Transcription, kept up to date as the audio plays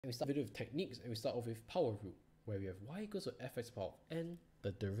And we start the video with techniques, and we start off with power rule, where we have y equals to fx power of n.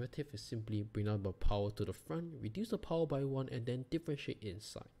 The derivative is simply bring out the power to the front, reduce the power by 1, and then differentiate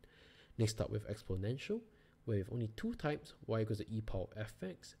inside. Next up with exponential, where we have only two types, y equals to e power of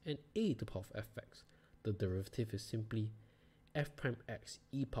fx and a to the power of fx. The derivative is simply f prime x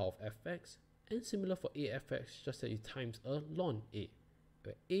e power of fx, and similar for afx, just that you times a ln a,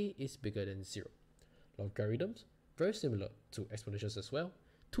 where a is bigger than 0. Logarithms, very similar to exponentials as well.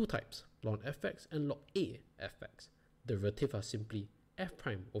 Two types, ln fx and log a fx. Derivative are simply f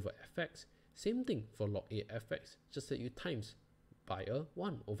prime over fx. Same thing for log a fx, just that you times by a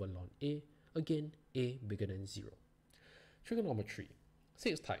 1 over ln a. Again, a bigger than 0. Trigonometry,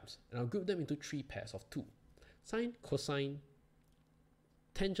 6 types, and I'll group them into 3 pairs of 2. Sine, cosine,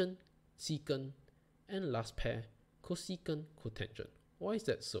 tangent, secant, and last pair, cosecant, cotangent. Why is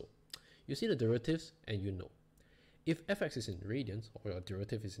that so? You see the derivatives and you know. If fx is in radians, or your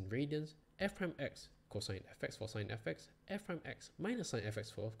derivative is in radians, f prime x cosine fx for sine fx, f prime x minus sine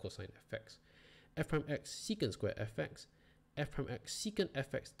fx for cosine fx, f prime x secant square fx, f prime x secant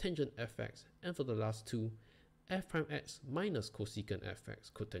fx tangent fx, and for the last two, f prime x minus cosecant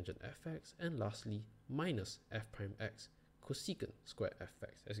fx cotangent fx, and lastly minus f prime x cosecant square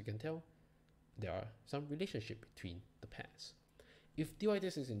fx. As you can tell, there are some relationship between the pairs. If dy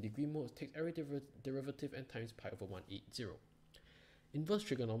dx is in degree mode, take every derivative and times pi over 180. Inverse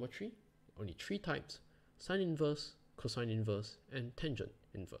trigonometry, only 3 types, sine inverse, cosine inverse, and tangent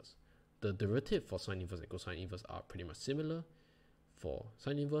inverse. The derivative for sine inverse and cosine inverse are pretty much similar. For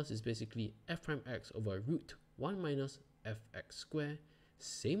sine inverse is basically f prime x over root 1 minus fx square.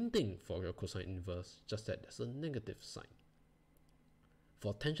 Same thing for your cosine inverse, just that there's a negative sign.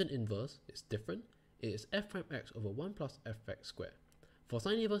 For tangent inverse, it's different. It is f prime x over 1 plus fx square. For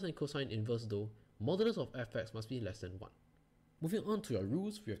sine inverse and cosine inverse though, modulus of fx must be less than 1. Moving on to our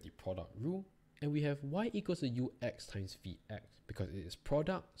rules, we have the product rule, and we have y equals to ux times vx, because it is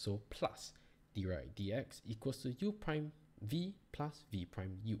product, so plus dy dx equals to u prime v plus v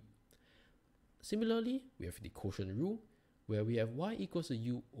prime u. Similarly, we have the quotient rule, where we have y equals to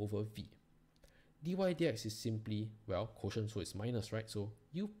u over v. Dy dx is simply, well, quotient, so it's minus, right? So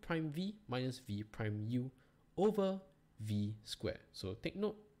u prime v minus v prime u over v square. So take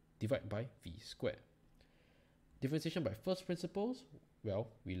note, divide by v square. Differentiation by first principles, well,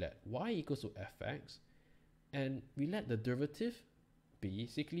 we let y equals to fx, and we let the derivative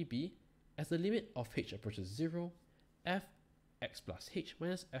basically be, as the limit of h approaches 0, fx plus h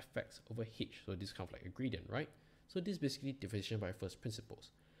minus fx over h. So this is kind of like a gradient, right? So this is basically differentiation by first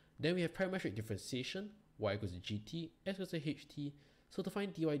principles. Then we have parametric differentiation, y equals to gt, x equals to ht. So to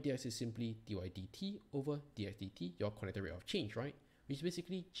find dy dx is simply dy dt over dx dt, your connected rate of change, right? Which is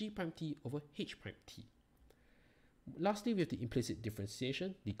basically g prime t over h prime t. Lastly, we have the implicit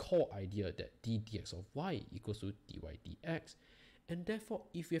differentiation, the core idea that d dx of y equals to dy dx. And therefore,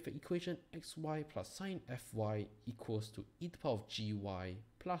 if we have an equation xy plus sine fy equals to e to the power of gy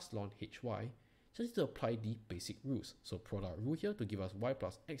plus ln hy, just need to apply the basic rules. So product rule here to give us y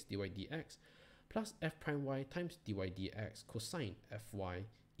plus x dy dx plus f prime y times dy dx cosine fy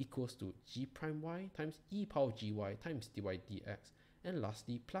equals to g prime y times e power gy times dy dx, and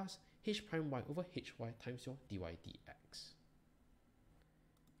lastly plus h prime y over hy times your dy dx.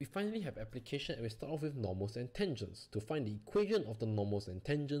 We finally have application, and we start off with normals and tangents. To find the equation of the normals and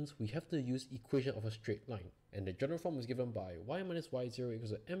tangents, we have to use equation of a straight line. And the general form is given by y minus y0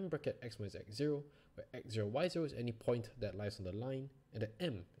 equals to m bracket x minus x0, where x0, y0 is any point that lies on the line, and the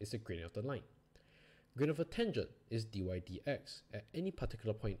m is the gradient of the line. Gradient of a tangent is dy dx at any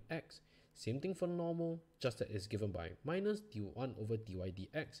particular point x. Same thing for normal, just that it's given by minus d1 over dy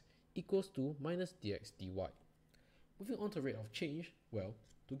dx equals to minus dx dy. Moving on to rate of change, well,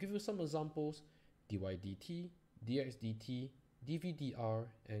 to give you some examples, dy dt, dx dt, dv dr,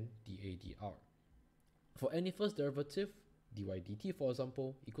 and dA dr. For any first derivative, dy dt for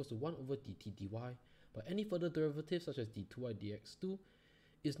example equals to 1 over dt dy, but any further derivative such as d2y dx2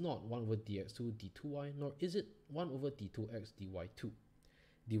 is not 1 over dx2 d2y, nor is it 1 over d2x dy2.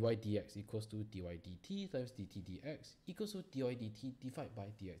 dy dx equals to dy dt times dt dx equals to dy dt divided by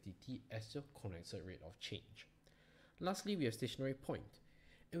dx dt as your connected rate of change. Lastly, we have stationary point,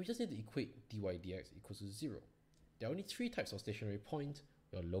 and we just need to equate dy dx equals to 0. There are only 3 types of stationary point: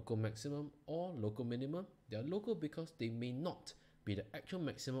 your local maximum or local minimum. They are local because they may not be the actual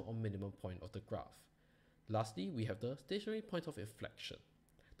maximum or minimum point of the graph. Lastly, we have the stationary point of inflection.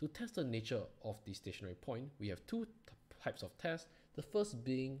 To test the nature of the stationary point, we have 2 types of tests, the first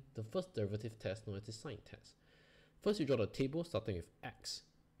being the first derivative test known as the sign test. First, you draw the table starting with x,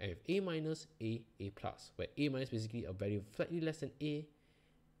 and with a minus, a plus, where a minus basically a value slightly less than a,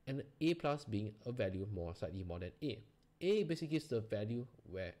 and a plus being a value slightly more than a. A basically gives the value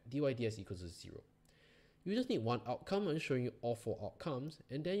where dy ds equals to 0. You just need one outcome and showing you all 4 outcomes,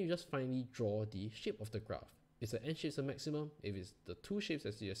 and then you just finally draw the shape of the graph. If the n shape is a maximum, if it's the 2 shapes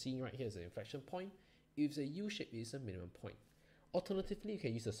as you're seeing right here is an inflection point, if it's a u shape, it is a minimum point. Alternatively, you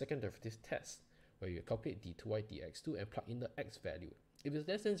can use the second derivative test, where you calculate d2y dx2 and plug in the x value. If it's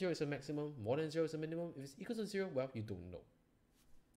less than 0, it's a maximum, more than 0 is a minimum. If it's equal to 0, well, you don't know.